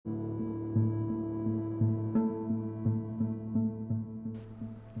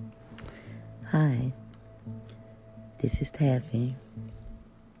Hi, this is Taffy.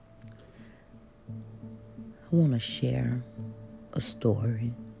 I want to share a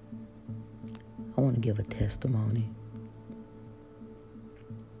story. I want to give a testimony.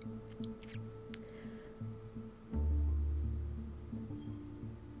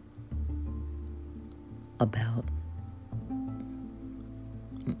 About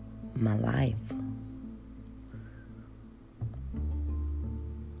my life.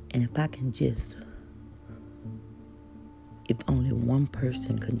 And if only one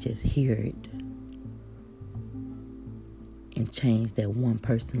person can just hear it and change that one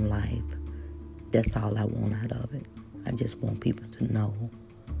person's life, that's all I want out of it. I just want people to know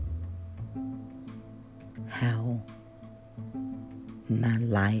how my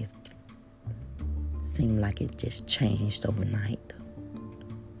life seemed like it just changed overnight.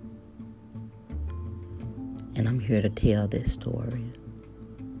 And I'm here to tell this story.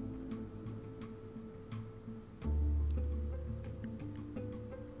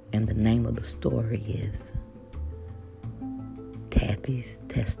 And the name of the story is Taffy's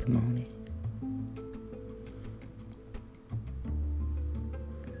Testimony.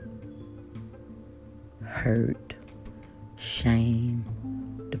 Hurt, shame,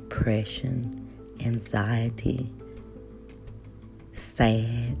 depression, anxiety,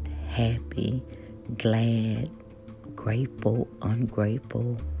 sad, happy, glad, grateful,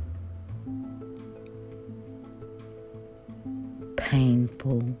 ungrateful,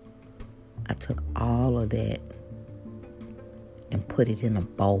 painful. I took all of that and put it in a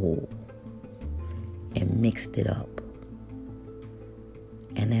bowl and mixed it up.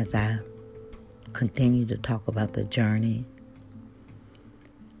 And as I continue to talk about the journey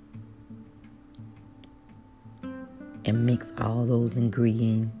and mix all those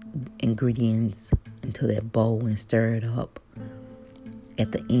ingredients into that bowl and stir it up,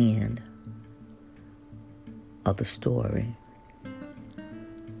 at the end of the story,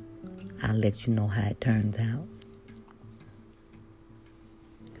 I'll let you know how it turns out.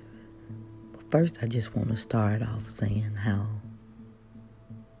 But first, I just want to start off saying how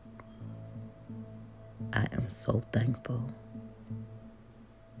I am so thankful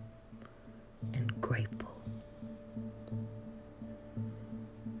and grateful.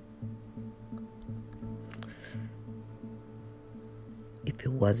 If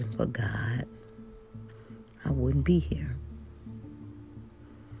it wasn't for God, I wouldn't be here.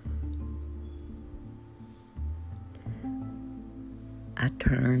 I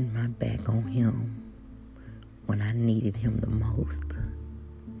turned my back on him when I needed him the most.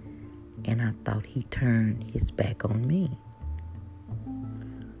 And I thought he turned his back on me.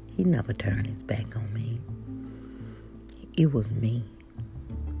 He never turned his back on me. It was me.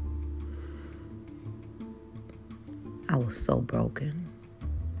 I was so broken.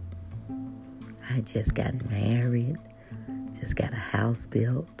 I had just gotten married, just got a house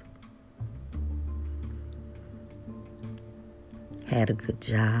built, had a good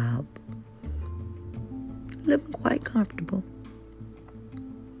job, living quite comfortable.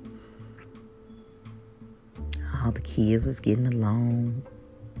 All the kids was getting along.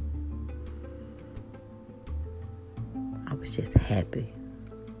 I was just happy.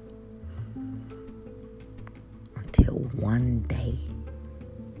 Until one day,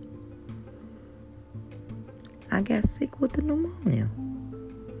 I got sick with the pneumonia.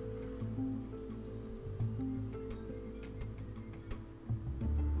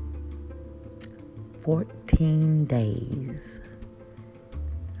 For 14 days,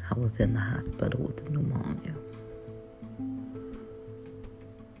 I was in the hospital with pneumonia.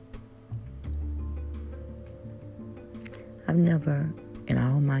 I've never, in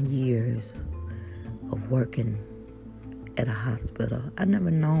all my years of working at a hospital, I've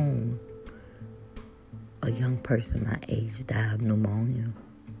never known a young person my age die of pneumonia.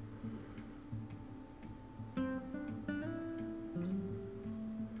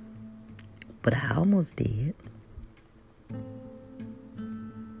 But I almost did.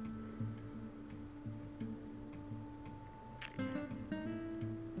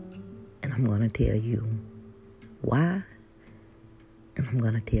 And I'm going to tell you why, and I'm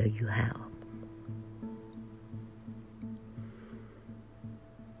going to tell you how.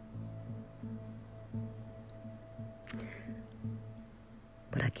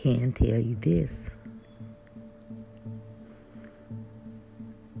 But I can tell you this.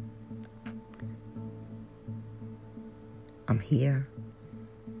 I'm here.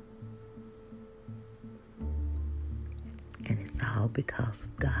 And it's all because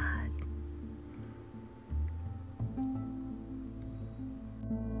of God.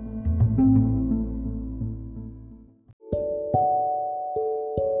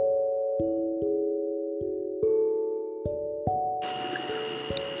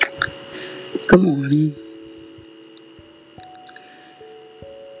 Good morning.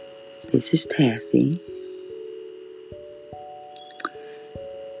 This is Taffy.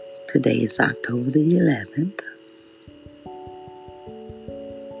 Today is October the 11th,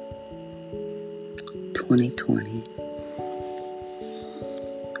 2020.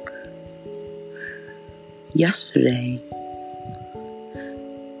 Yesterday,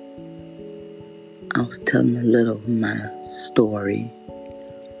 I was telling a little of my story,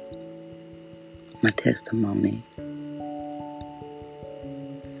 my testimony.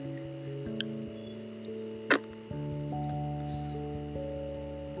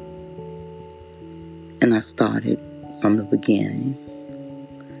 And I started from the beginning.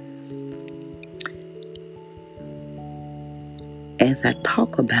 As I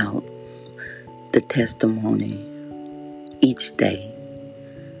talk about the testimony each day,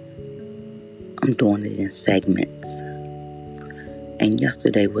 I'm doing it in segments. And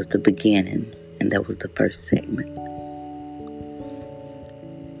yesterday was the beginning, and that was the first segment.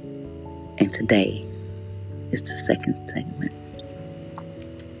 And today is the second segment.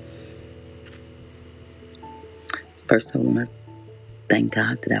 First, I want to thank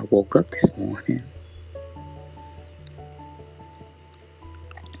God that I woke up this morning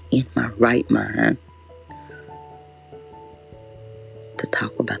in my right mind to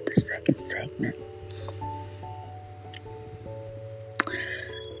talk about the second segment.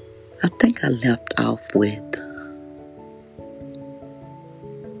 I think I left off with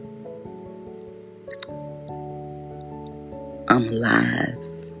I'm alive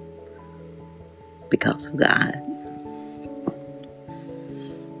because of God.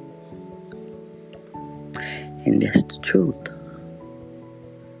 And that's the truth.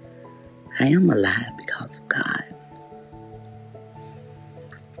 I am alive because of God.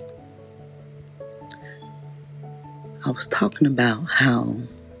 I was talking about how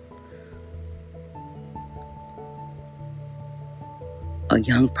a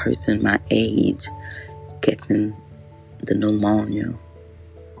young person my age getting the pneumonia.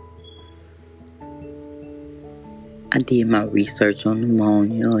 I did my research on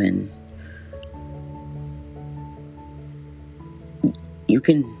pneumonia, and you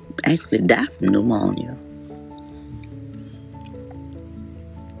can actually die from pneumonia.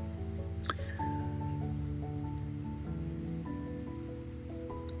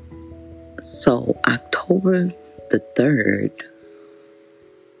 So October the 3rd,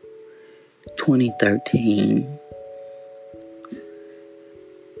 2013,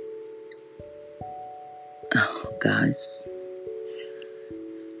 oh guys,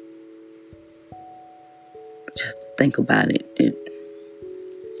 just think about it. It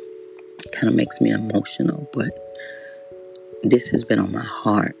kind of makes me emotional, but this has been on my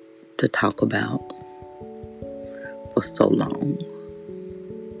heart to talk about for so long.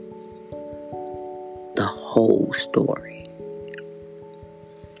 The whole story.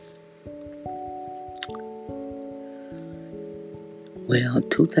 Well,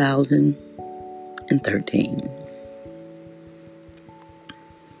 2013.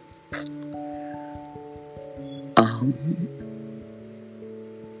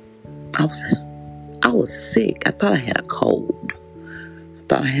 I was sick. I thought I had a cold.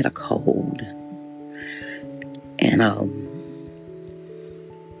 And I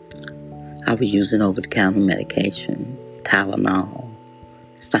was using over-the-counter medication, Tylenol,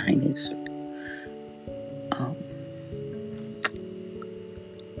 sinus.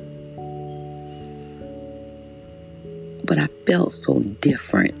 But I felt so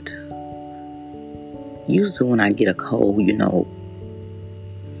different. Usually when I get a cold,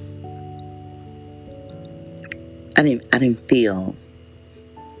 I didn't feel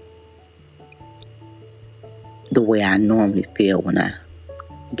the way I normally feel when I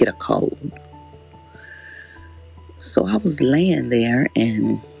get a cold. So I was laying there,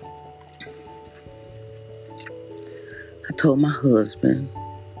 and I told my husband,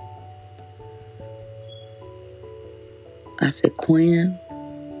 I said, Quinn,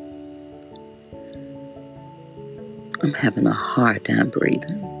 I'm having a hard time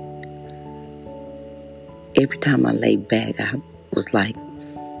breathing. Every time I lay back, I was like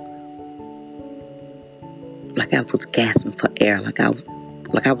I was gasping for air, like I was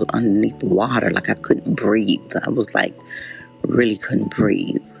underneath the water, like I couldn't breathe. I was like, really couldn't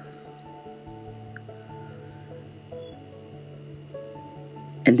breathe.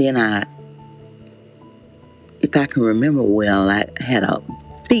 And then if I can remember well, I had a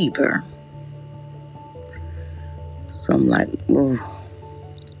fever. So I'm like, oh,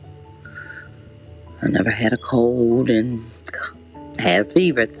 I never had a cold and I had a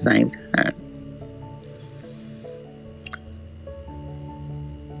fever at the same time.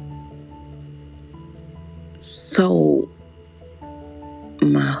 So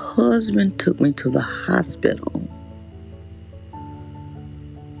my husband took me to the hospital,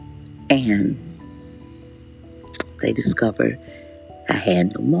 and they discovered I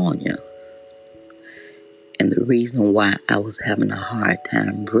had pneumonia. And the reason why I was having a hard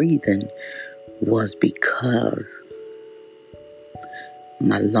time breathing was because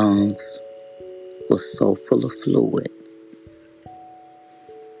my lungs were so full of fluid.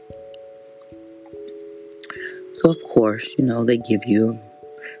 So of course, they give you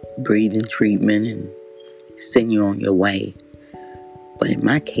breathing treatment and send you on your way. But in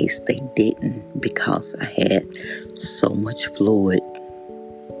my case, they didn't, because I had so much fluid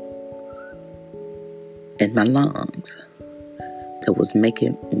in my lungs that was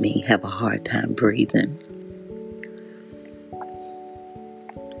making me have a hard time breathing.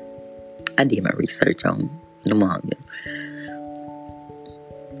 I did my research on pneumonia.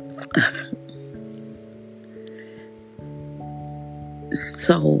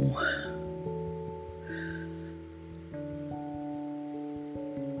 So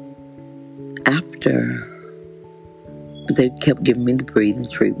after they kept giving me the breathing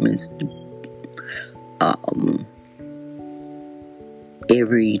treatments,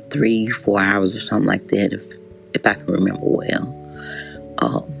 every 3-4 hours or something like that, if I can remember well.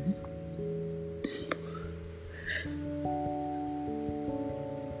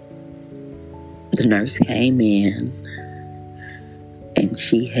 The nurse came in, and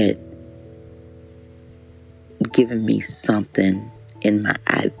she had given me something in my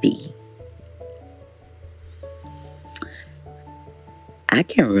IV. I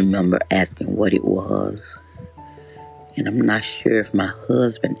can't remember asking what it was, and I'm not sure if my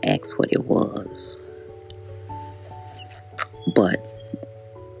husband asked what it was, but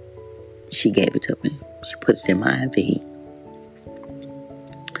she gave it to me. She put it in my IV.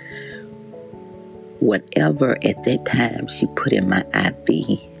 Whatever at that time she put in my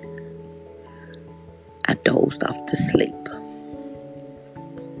IV, I dozed off to sleep.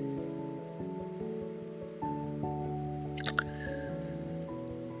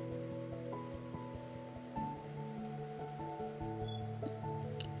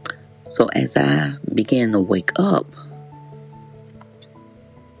 So as I began to wake up,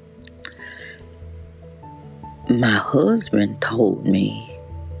 my husband told me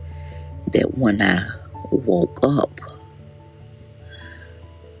that when I woke up,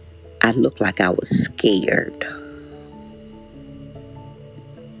 I looked like I was scared.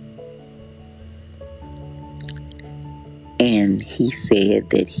 And he said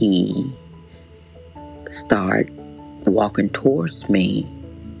that he started walking towards me,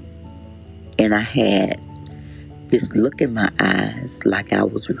 and I had this look in my eyes like I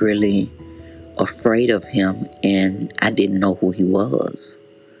was really afraid of him, and I didn't know who he was.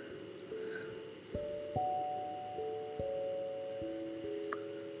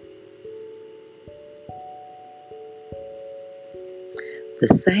 The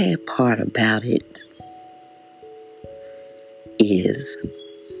sad part about it is,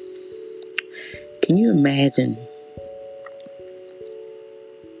 can you imagine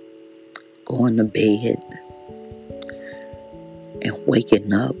going to bed and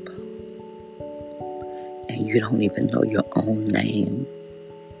waking up and you don't even know your own name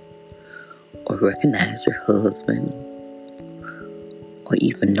or recognize your husband or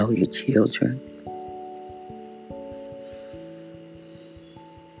even know your children?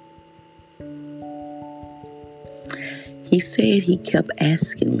 He said he kept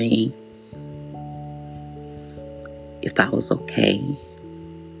asking me if I was okay.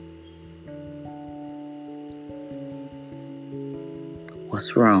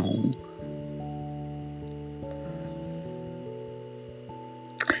 What's wrong?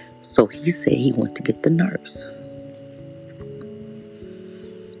 So he said he went to get the nurse.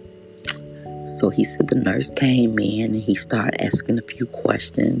 So he said the nurse came in and he started asking a few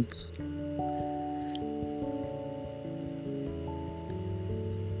questions.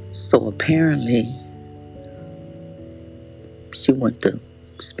 So apparently, she went to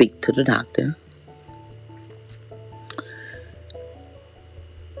speak to the doctor.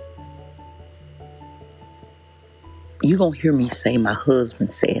 You're going to hear me say my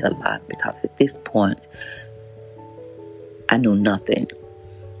husband said a lot, because at this point, I knew nothing.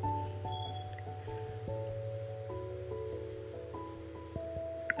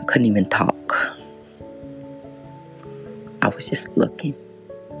 I couldn't even talk. I was just looking.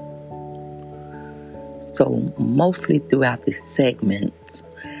 So mostly throughout this segment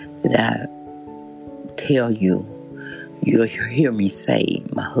that I tell you, you'll hear me say,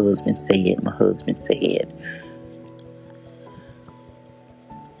 my husband said, my husband said.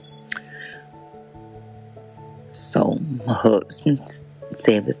 husband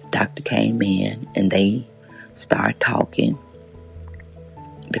said that the doctor came in and they started talking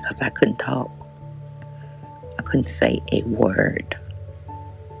because I couldn't talk. I couldn't say a word.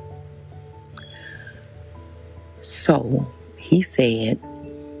 So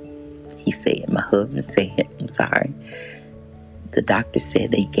my husband said, I'm sorry, the doctor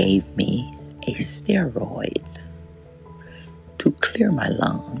said they gave me a steroid to clear my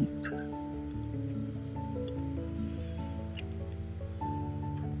lungs.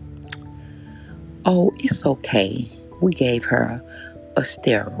 Oh, it's okay. We gave her a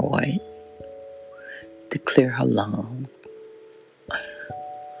steroid to clear her lungs.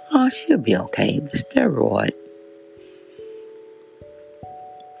 Oh, she'll be okay. The steroid,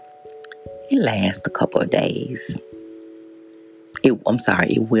 it lasts a couple of days. It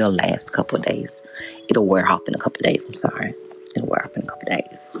will last a couple of days. It'll wear off in a couple of days. It'll wear off in a couple of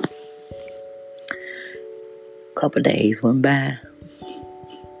days. A couple of days went by.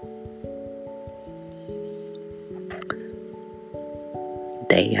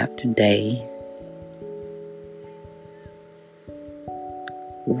 Day after day.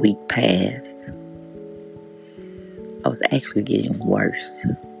 Week passed. I was actually getting worse.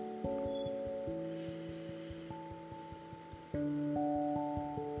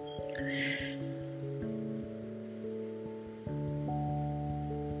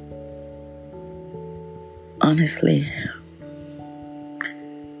 Honestly,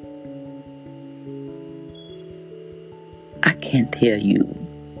 I can't tell you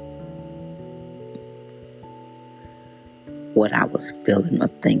what I was feeling or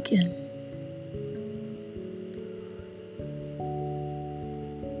thinking.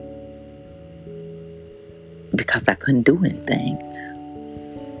 Because I couldn't do anything.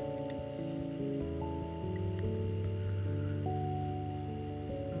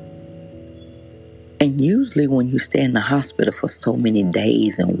 And usually when you stay in the hospital for so many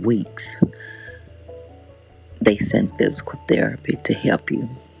days and weeks, they send physical therapy to help you.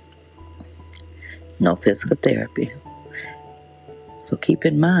 No physical therapy. So keep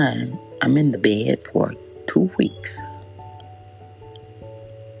in mind, I'm in the bed for 2 weeks.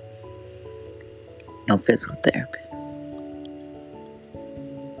 No physical therapy.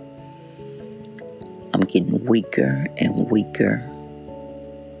 I'm getting weaker and weaker.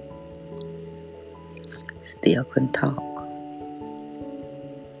 Still couldn't talk.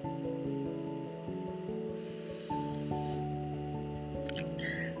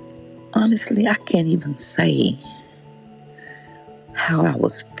 Honestly, I can't even say how I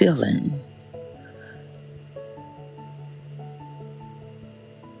was feeling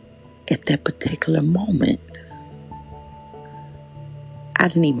at that particular moment. I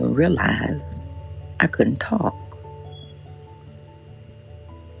didn't even realize I couldn't talk.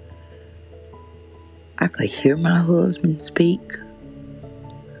 I could hear my husband speak,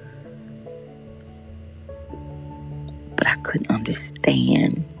 but I couldn't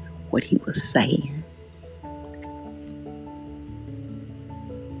understand what he was saying.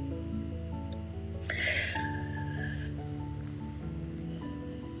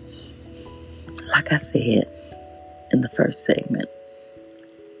 Like I said in the first segment,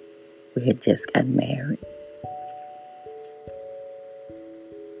 we had just gotten married.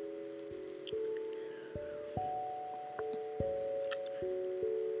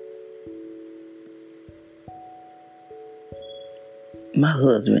 My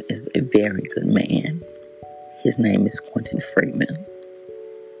husband is a very good man. His name is Quentin Freeman.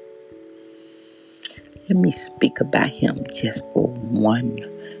 Let me speak about him just for 1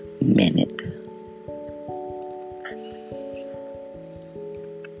 minute.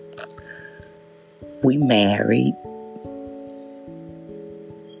 We married.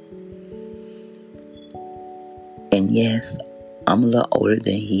 And yes, I'm a little older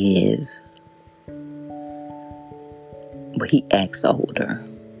than he is. But he acts older.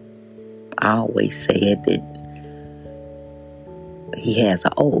 I always said that he has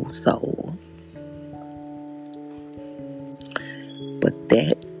an old soul. But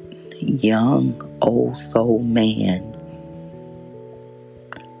that young, old soul man,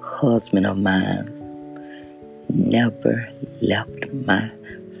 husband of mine, never left my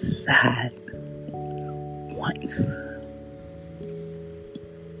side once.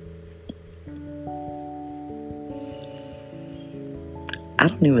 I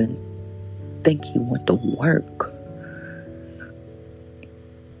don't even think he went to work.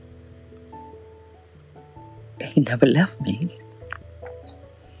 He never left me.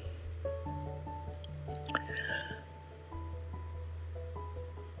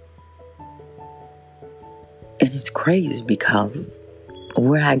 And it's crazy because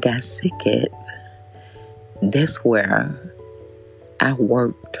where I got sick at, that's where I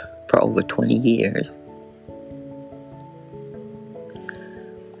worked for over 20 years.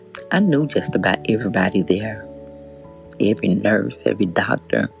 I knew just about everybody there, every nurse, every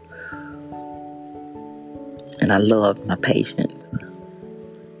doctor, and I loved my patients.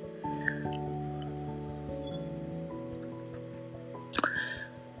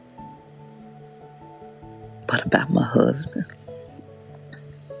 But about my husband,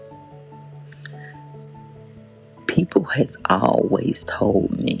 people has always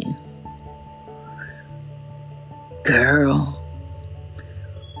told me, girl,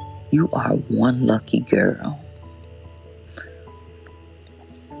 you are one lucky girl.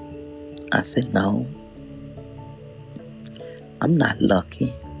 I said, no, I'm not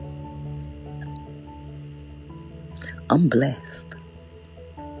lucky. I'm blessed.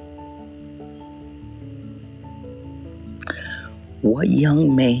 What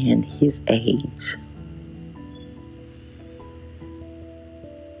young man his age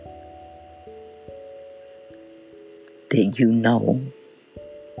that you know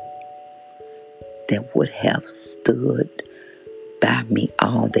that would have stood by me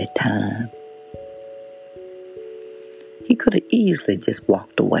all that time? He could have easily just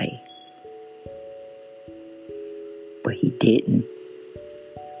walked away, but he didn't.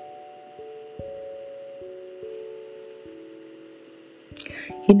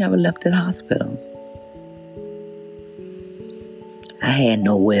 He never left the hospital. I had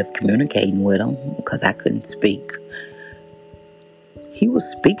no way of communicating with him because I couldn't speak. He was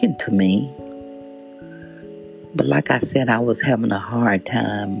speaking to me, but like I said, I was having a hard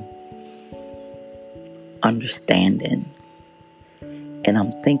time understanding. And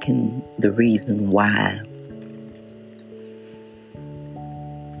I'm thinking the reason why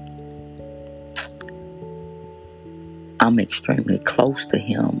I'm extremely close to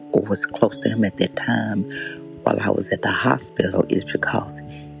him, or was close to him at that time while I was at the hospital, is because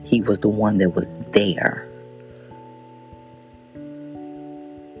he was the one that was there.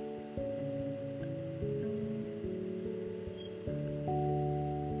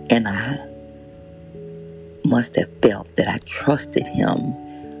 And I must have felt that I trusted him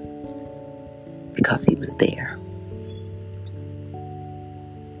because he was there.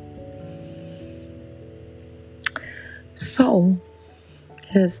 So,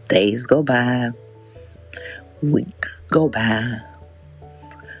 as days go by, week go by,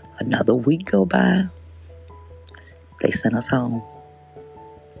 another week go by, they sent us home.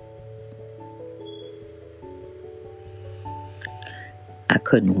 I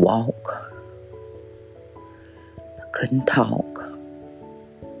couldn't walk. I couldn't talk.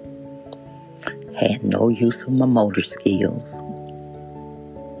 Had no use of my motor skills.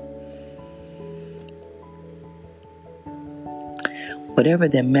 Whatever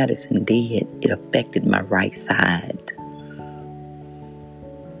their medicine did, it affected my right side.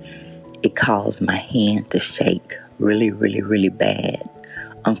 It caused my hand to shake really, really, really bad,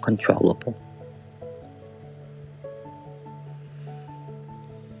 uncontrollable.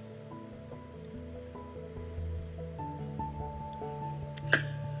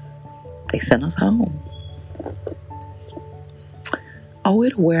 They sent us home. Oh,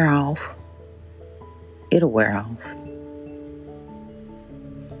 it'll wear off. It'll wear off.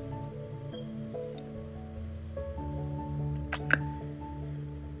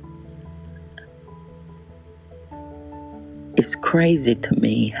 It's crazy to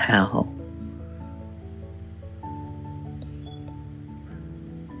me how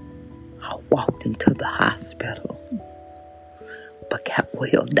I walked into the hospital but got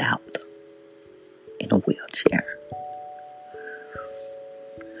wheeled out in a wheelchair.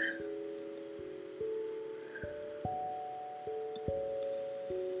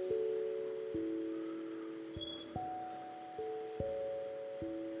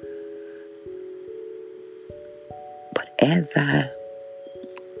 But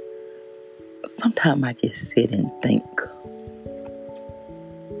sometimes I just sit and think,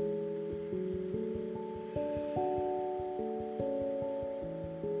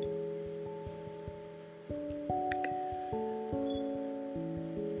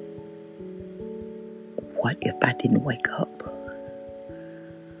 what if I didn't wake up?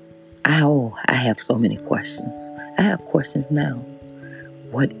 I have so many questions. I have questions now.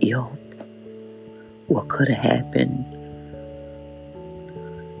 What if? What could have happened?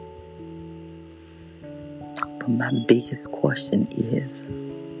 But my biggest question is,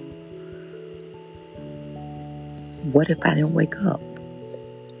 what if I didn't wake up?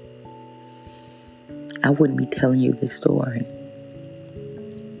 I wouldn't be telling you this story.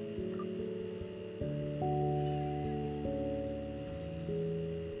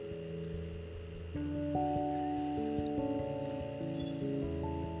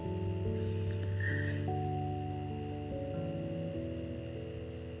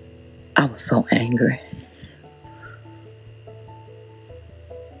 I was so angry.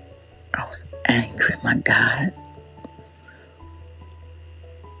 I was angry, my God.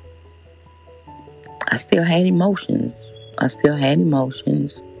 I still had emotions. I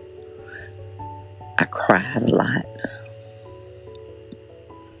cried a lot.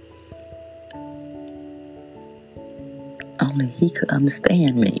 Only he could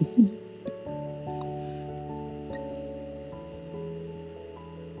understand me.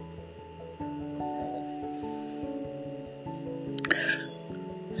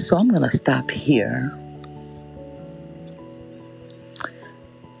 So I'm going to stop here.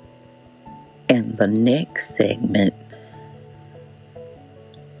 In the next segment,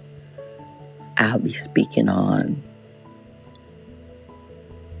 I'll be speaking on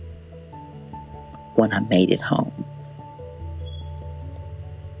when I made it home.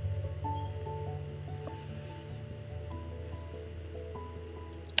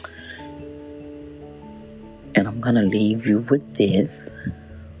 And I'm going to leave you with this.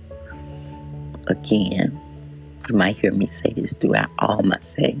 Again, you might hear me say this throughout all my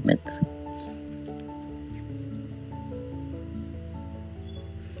segments.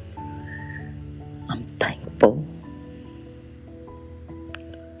 I'm thankful.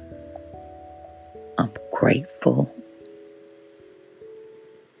 I'm grateful.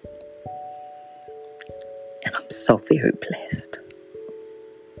 And I'm so very blessed.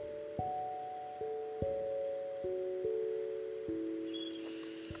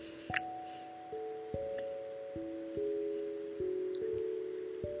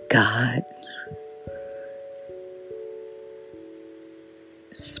 God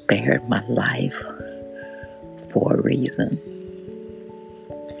spared my life for a reason.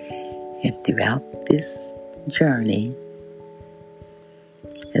 And throughout this journey,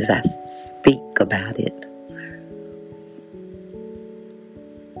 as I speak about it,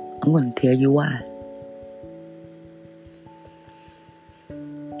 I'm going to tell you why.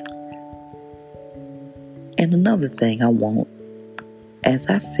 And another thing I want, as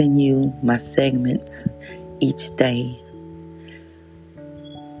I send you my segments each day,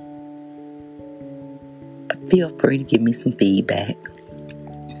 feel free to give me some feedback.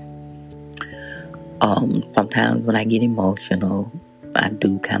 Sometimes when I get emotional, I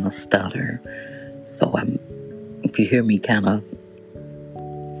do kind of stutter. So if you hear me kind of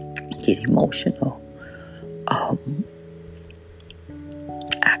get emotional,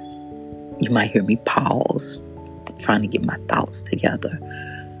 you might hear me pause, trying to get my thoughts together,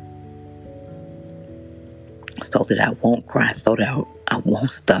 so that I won't cry, so that I won't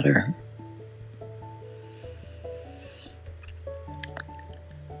stutter.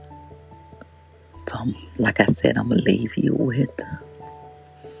 So, like I said, I'm going to leave you with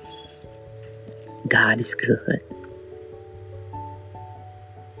God is good.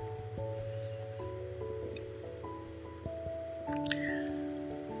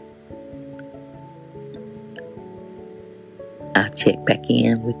 I'll check back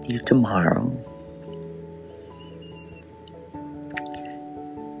in with you tomorrow.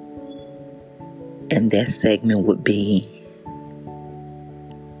 And that segment would be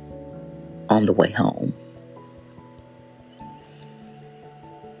on the way home.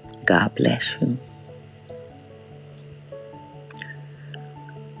 God bless you.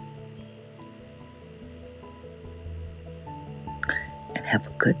 And have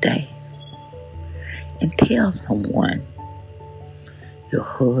a good day. And tell someone, your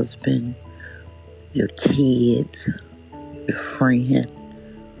husband, your kids, your friend,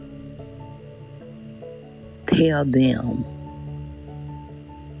 tell them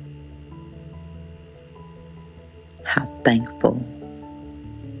how thankful,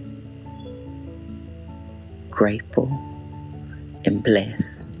 grateful, and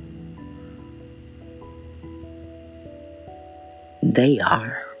blessed they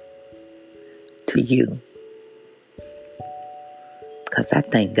are to you. Because I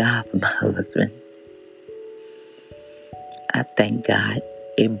thank God for my husband. I thank God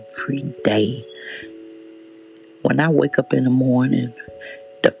every day. When I wake up in the morning,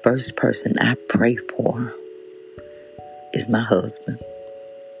 the first person I pray for is my husband.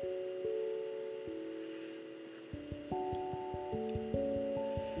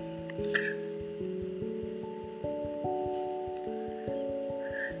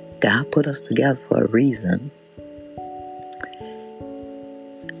 God put us together for a reason.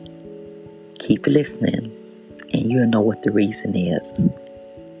 Keep listening, and you'll know what the reason is.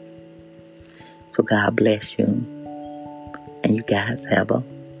 So God bless you, and you guys have a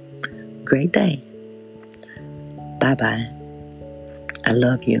great day. Bye-bye. I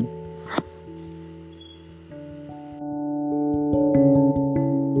love you.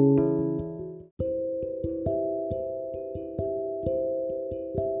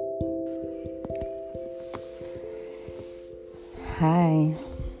 morning.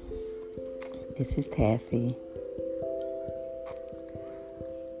 This is Taffy.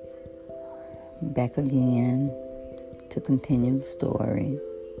 Back again to continue the story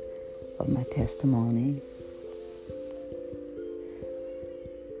of my testimony.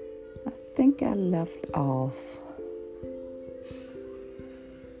 I think I left off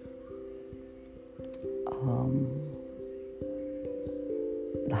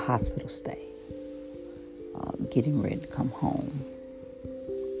the hospital stay, getting ready to come home.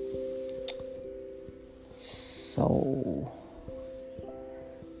 So,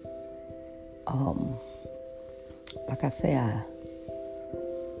 like I say, I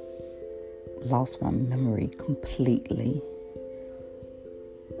lost my memory completely.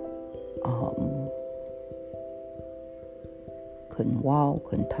 Couldn't walk,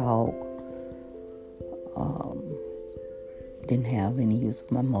 couldn't talk. Didn't have any use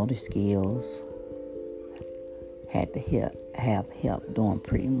of my motor skills. Had to have help doing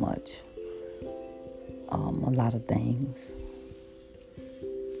pretty much a lot of things.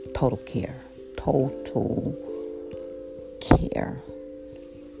 Total care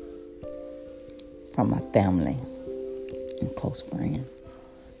from my family and close friends,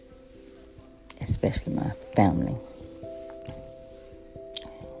 especially my family,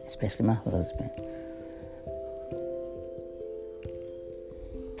 especially my husband.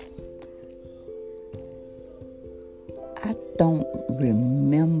 I don't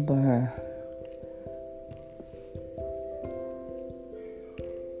remember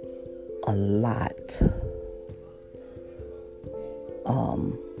a lot.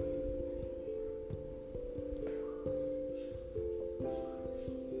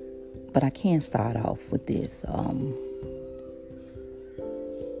 But I can start off with this.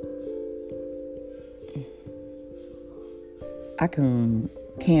 I can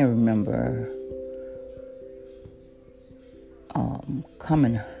remember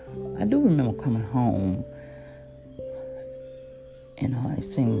I do remember coming home, and it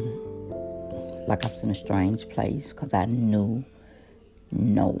seemed like I was in a strange place because I knew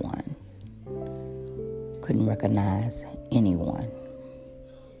no one. Couldn't recognize anyone.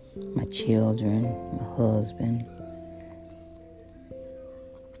 My children, my husband.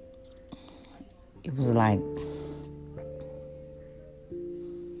 It was like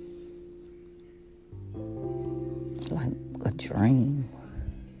a dream.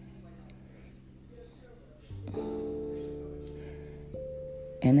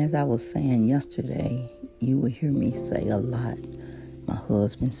 And as I was saying yesterday, you would hear me say a lot, my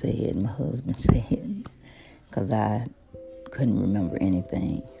husband said, because I couldn't remember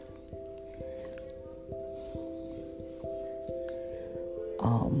anything.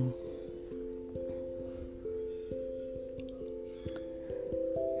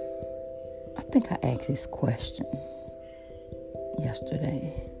 I think I asked this question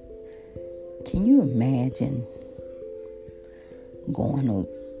yesterday. Can you imagine going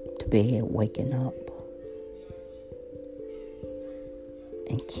to bed, waking up,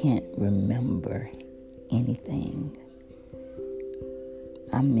 and can't remember anything?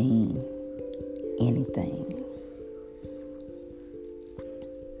 I mean, anything.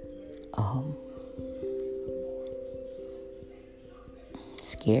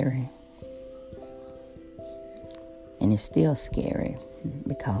 Scary. And it's still scary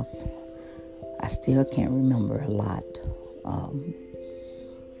because I still can't remember a lot.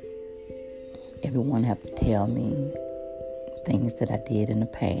 Everyone have to tell me things that I did in the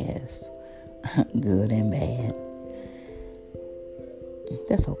past, good and bad.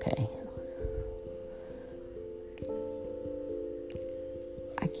 That's okay.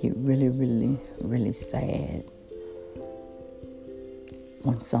 I get really, really, really sad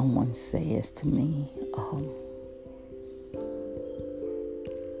when someone says to me,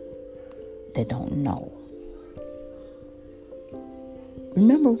 they don't know.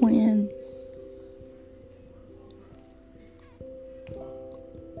 Remember when?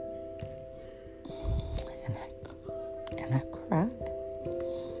 And I cried.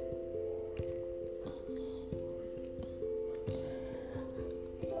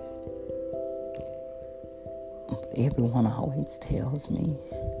 Everyone always tells me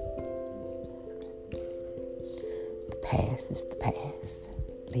the past is the past.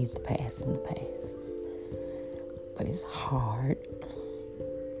 Leave the past in the past. But it's hard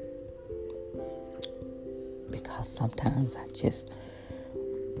because sometimes I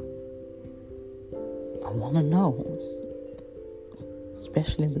want to know,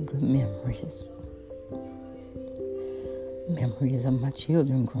 especially the good memories. Memories of my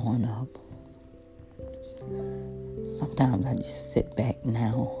children growing up. Sometimes I just sit back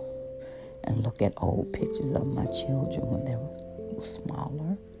now and look at old pictures of my children when they was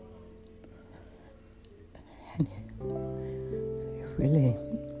smaller. And it really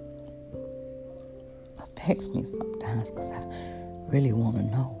affects me sometimes because I really want to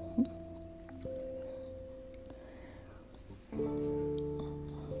know.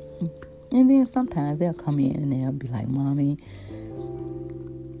 And then sometimes they'll come in and they'll be like, Mommy,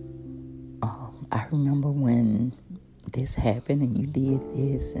 I remember when this happened and you did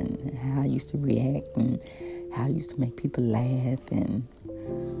this, and how I used to react and how I used to make people laugh, and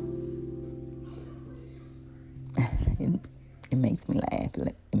it makes me laugh.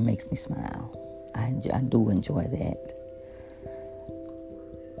 It makes me smile. I do enjoy that.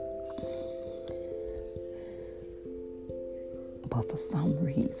 But for some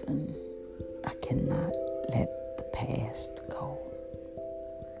reason, I cannot let the past go.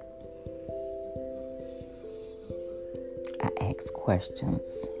 I ask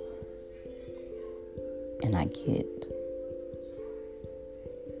questions and I get,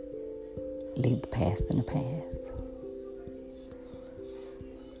 leave the past in the past.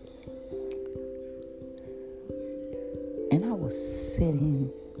 And I was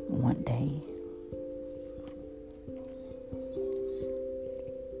sitting one day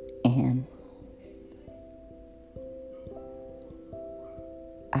and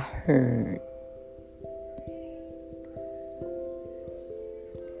I heard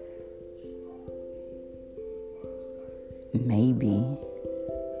maybe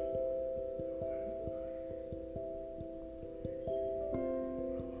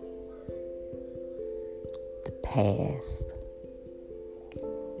the past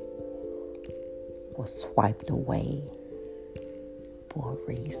was swiped away for a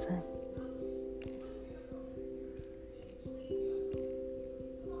reason.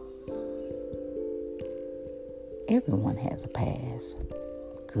 Everyone has a past,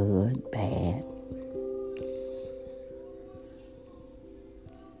 good, bad.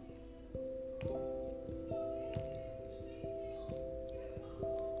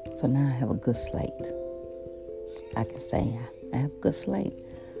 So now I have a good slate. I can say I have a good slate.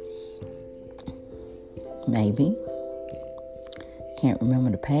 Maybe. Can't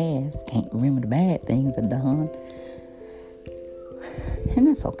remember the past. Can't remember the bad things I've done. And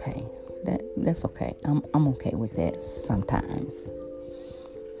that's okay. That's okay. I'm okay with that sometimes.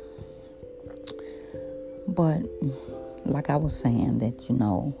 But like I was saying that,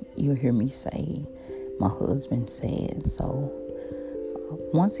 you'll hear me say, my husband said, so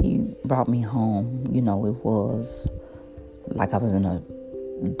once he brought me home, it was like I was in a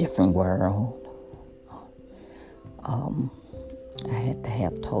different world. I had to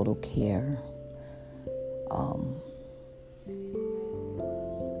have total care.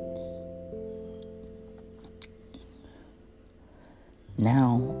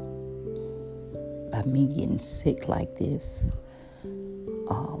 Now, by me getting sick like this,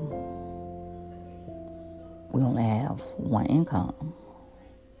 we only have one income.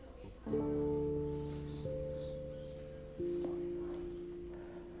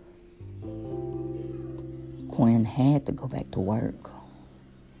 Quinn had to go back to work.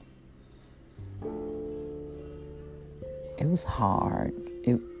 It was hard.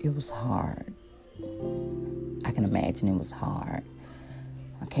 It was hard. I can imagine it was hard.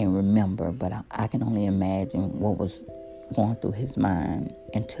 I can't remember, but I can only imagine what was going through his mind.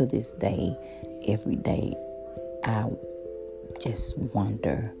 And to this day, every day, I just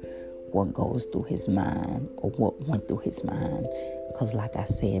wonder what goes through his mind or what went through his mind. Because like I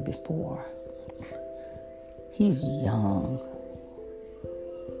said before, he's young.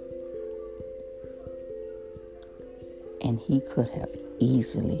 And he could have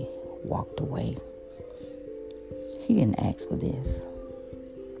easily walked away. He didn't ask for this.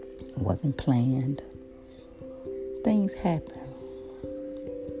 It wasn't planned. Things happen.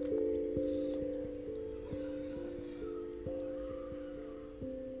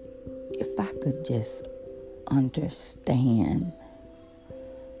 If I could just understand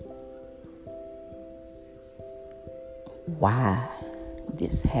why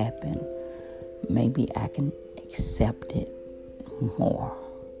this happened, maybe I can accept it more.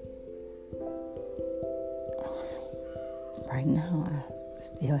 Right now, I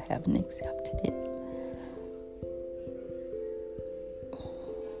still haven't accepted it.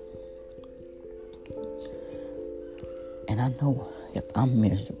 And I know if I'm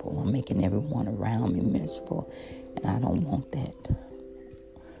miserable, I'm making everyone around me miserable, and I don't want that.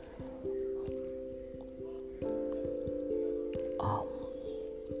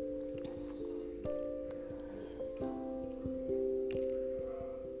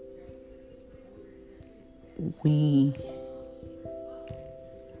 We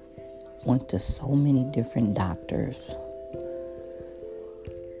went to so many different doctors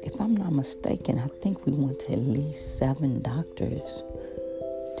if I'm not mistaken, I think we went to at least 7 doctors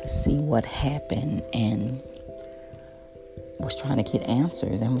to see what happened, and was trying to get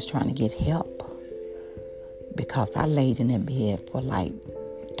answers and was trying to get help, because I laid in that bed for like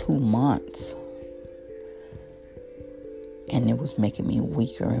 2 months, and it was making me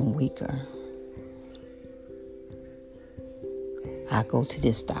weaker and weaker. I go to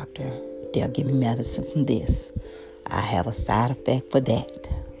this doctor. They'll give me medicine from this. I have a side effect for that.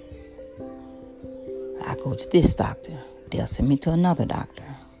 I go to this doctor. They'll send me to another doctor.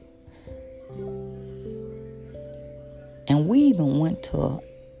 And we even went to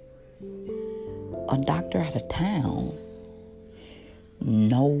a doctor out of town.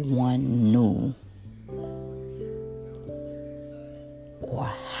 No one knew or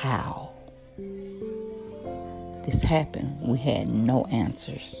how this happened. We had no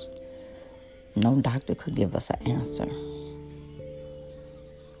answers. No doctor could give us an answer.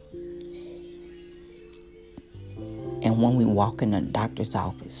 And when we walk in the doctor's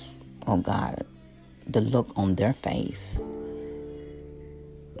office, oh God, the look on their face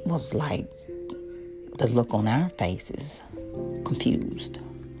was like the look on our faces, confused.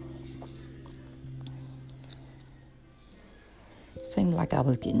 Seemed like I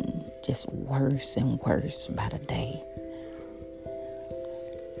was getting just worse and worse by the day.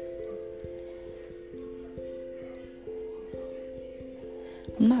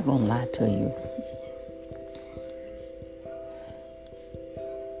 I'm not gonna lie to you.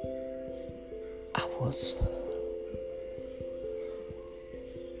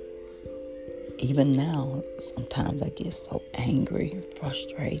 Even now, sometimes I get so angry,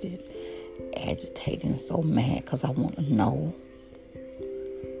 frustrated, agitated, and so mad because I want to know,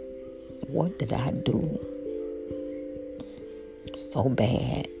 what did I do so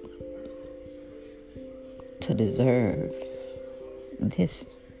bad to deserve this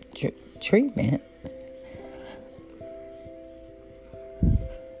treatment?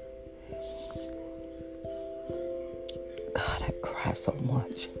 God, I cry so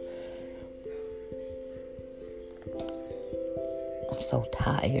much. I'm so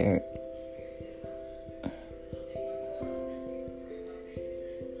tired.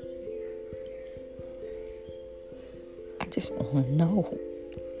 I just want to know.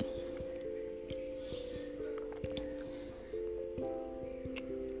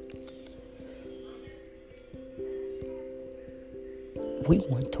 We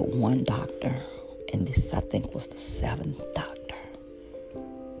went to one doctor, and this, I think, was the 7th doctor.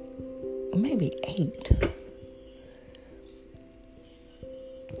 Maybe 8.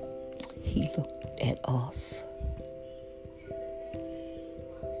 He looked at us.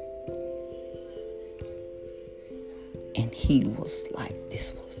 And he was like,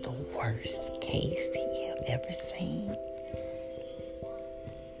 this was the worst case he had ever seen.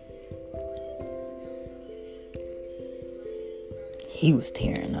 He was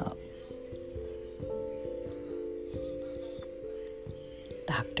tearing up.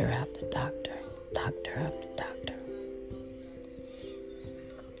 Doctor after doctor, doctor after doctor.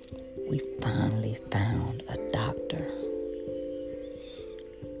 We finally found a doctor.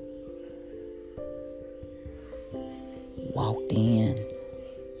 Walked in.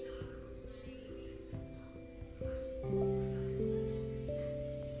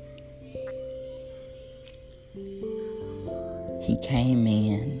 He came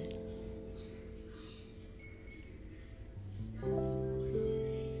in.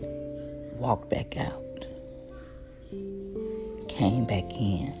 Walked back out. Came back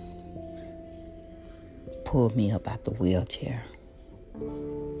in. Pulled me up out the wheelchair.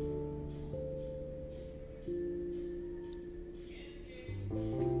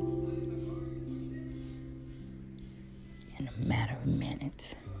 In a matter of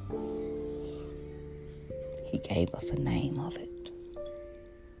minutes, he gave us a name of it,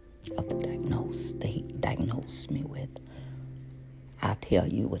 of the diagnosis that he diagnosed me with. I'll tell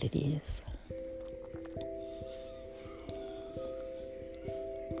you what it is.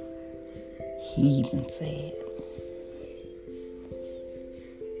 He even said,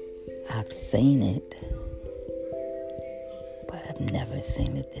 I've seen it, but I've never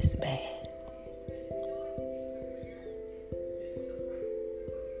seen it this bad.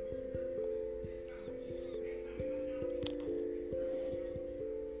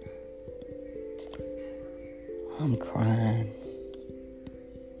 I'm crying.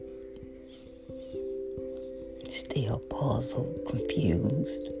 Still puzzled,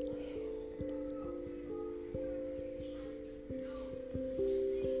 confused.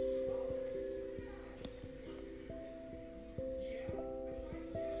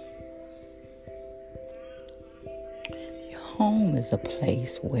 Home is a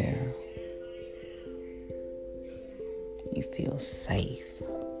place where you feel safe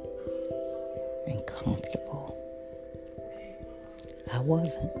and comfortable. I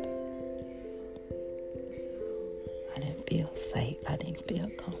wasn't. I didn't feel safe. I didn't feel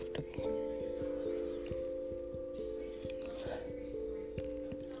comfortable.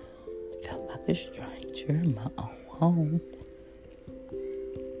 I felt like a stranger in my own home.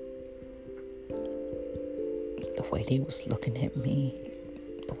 The way they was looking at me,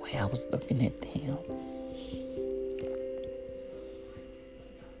 the way I was looking at them.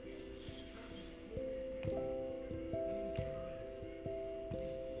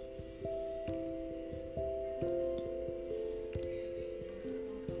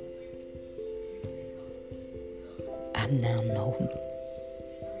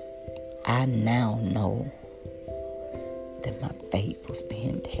 I now know that my faith was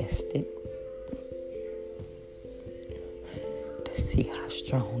being tested to see how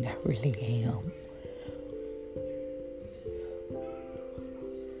strong I really am.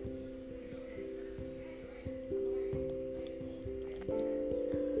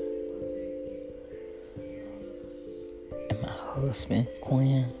 And my husband,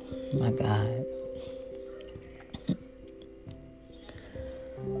 Quinn, my God,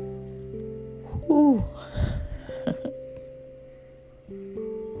 ooh.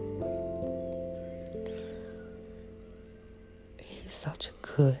 He's such a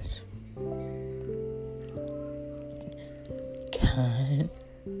good, kind,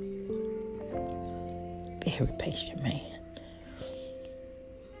 very patient man.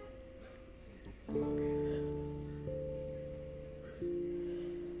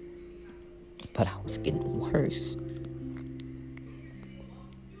 But I was getting worse.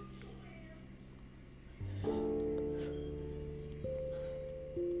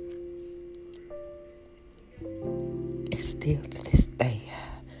 Still to this day,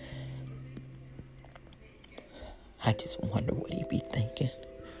 I just wonder what he be thinking.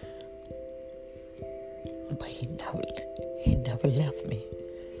 But he never left me.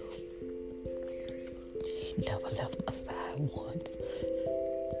 He never left my side once.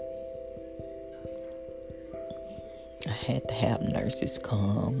 I had to have nurses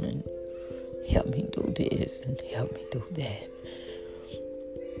come and help me do this and help me do that.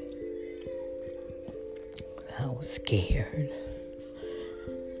 I was scared.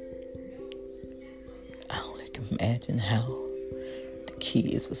 I only can imagine how the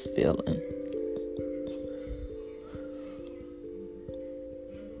kids was feeling.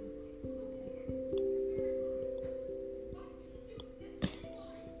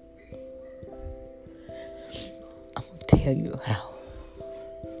 I'm going to tell you how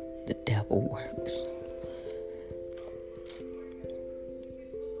the devil works.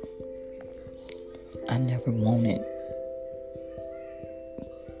 I never wanted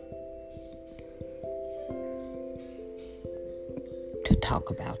to talk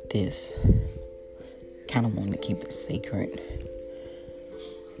about this. Kind of wanted to keep it secret.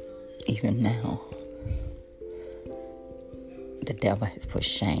 Even now, the devil has put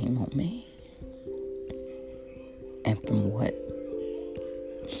shame on me. And from what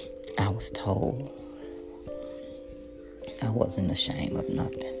I was told, I wasn't ashamed of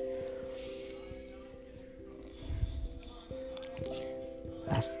nothing.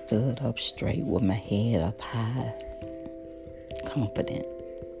 I stood up straight with my head up high, confident.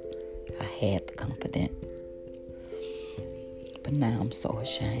 I had the confidence. But now I'm so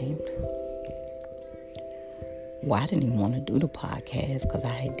ashamed. Well, I didn't even want to do the podcast because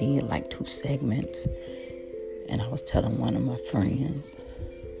I did like 2 segments. And I was telling one of my friends,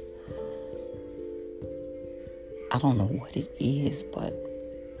 I don't know what it is, but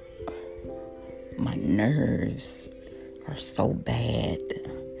my nerves are so bad.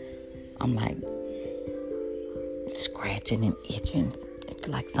 I'm like scratching and itching. It's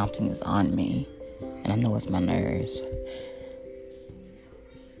like something is on me. And I know it's my nerves.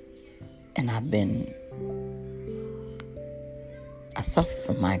 And I suffer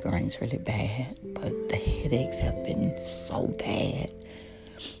from migraines really bad, but the headaches have been so bad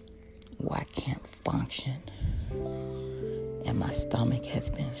where I can't function. And my stomach has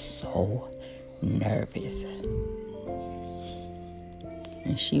been so nervous.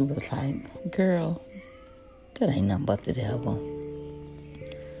 And she was like, girl, that ain't nothing but the devil.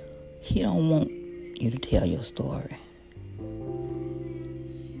 He don't want you to tell your story.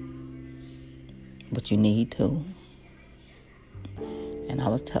 But you need to. And I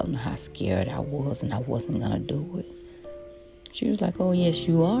was telling her how scared I was and I wasn't going to do it. She was like, oh, yes,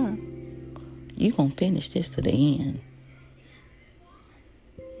 you are. You going to finish this to the end.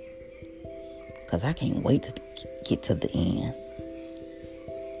 because I can't wait to get to the end.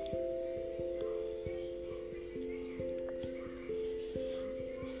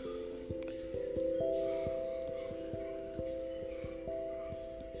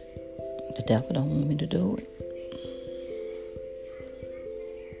 The devil don't want me to do it.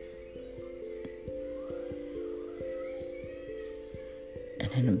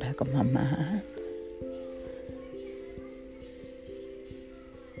 And in the back of my mind,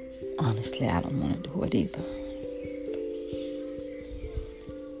 honestly, I don't want to do it either.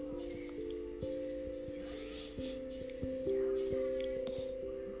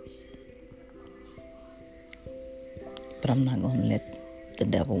 But I'm not going to let the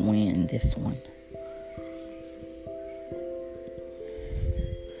devil win this one.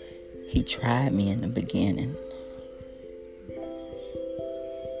 He tried me in the beginning.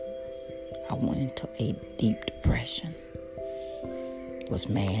 I went into a deep depression. Was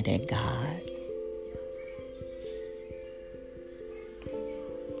mad at God.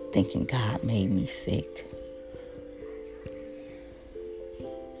 Thinking God made me sick.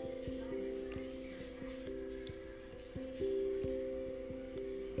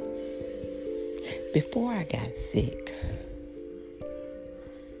 Before I got sick,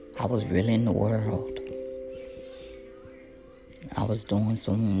 I was really in the world. I was doing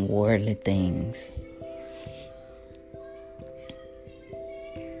some worldly things.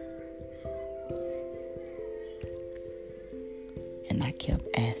 And I kept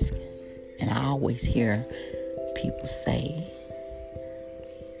asking. And I always hear people say,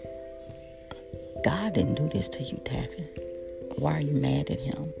 God didn't do this to you, Taffy. Why are you mad at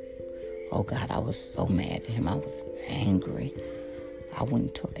him? Oh God, I was so mad at him. I was angry. I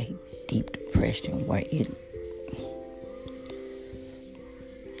went into a deep depression where it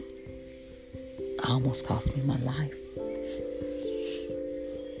almost cost me my life.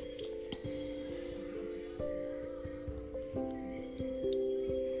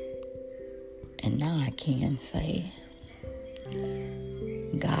 And now I can say,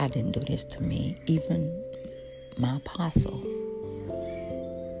 God didn't do this to me. Even my apostle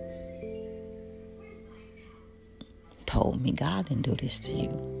told me, God didn't do this to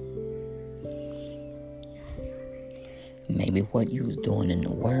you. Maybe what you was doing in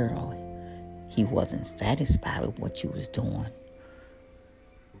the world, he wasn't satisfied with what you was doing.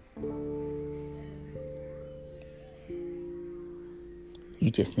 You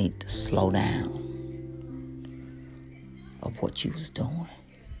just need to slow down of what you was doing.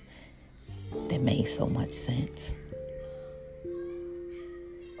 That made so much sense.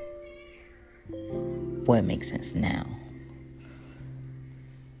 Well, it makes sense now.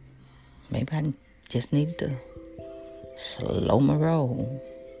 Maybe I just needed to slow my roll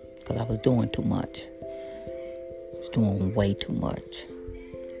because I was doing too much. I was doing way too much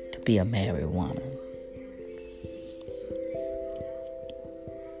to be a married woman.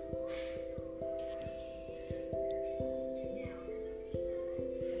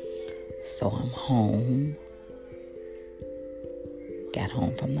 So I'm home. Got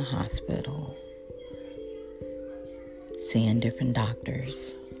home from the hospital. Seeing different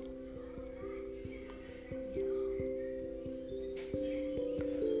doctors.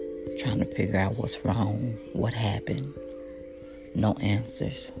 Trying to figure out what's wrong, what happened. No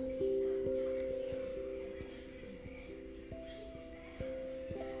answers.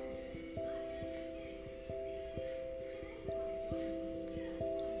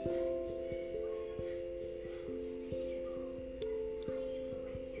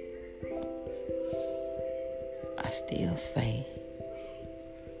 I still say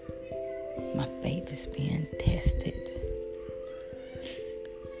my faith is being tested.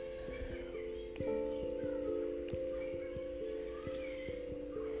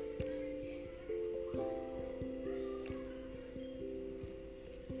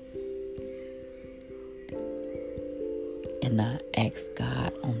 And I ask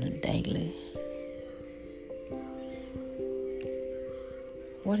God on a daily,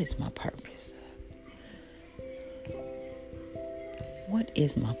 what is my purpose? What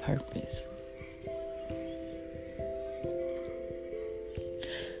is my purpose?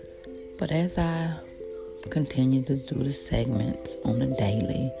 But as I continue to do the segments on a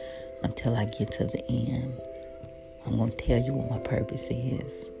daily until I get to the end, I'm going to tell you what my purpose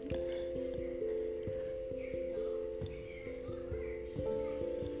is.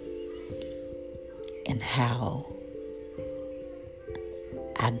 And how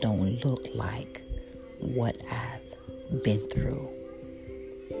I don't look like what I've been through.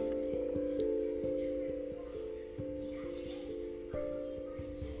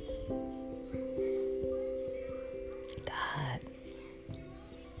 God,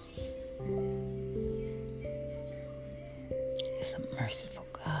 grateful,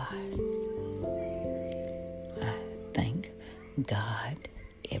 God. I thank God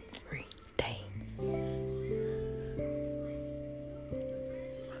every day.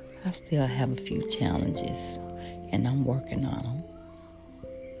 I still have a few challenges, and I'm working on them.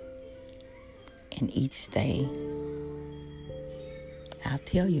 And each day, I'll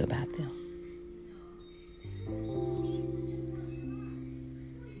tell you about them.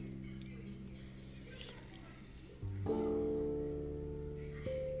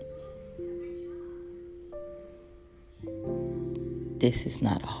 This is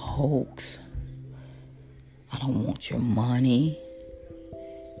not a hoax. I don't want your money.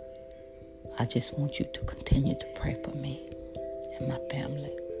 I just want you to continue to pray for me and my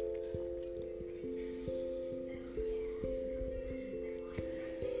family.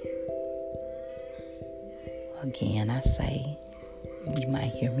 Again, I say, you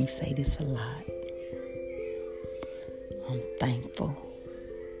might hear me say this a lot. I'm thankful.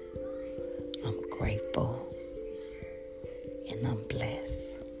 I'm grateful. And I'm blessed.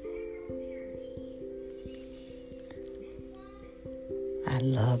 I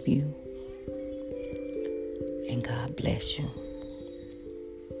love you. And God bless you.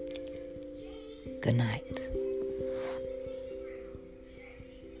 Good night.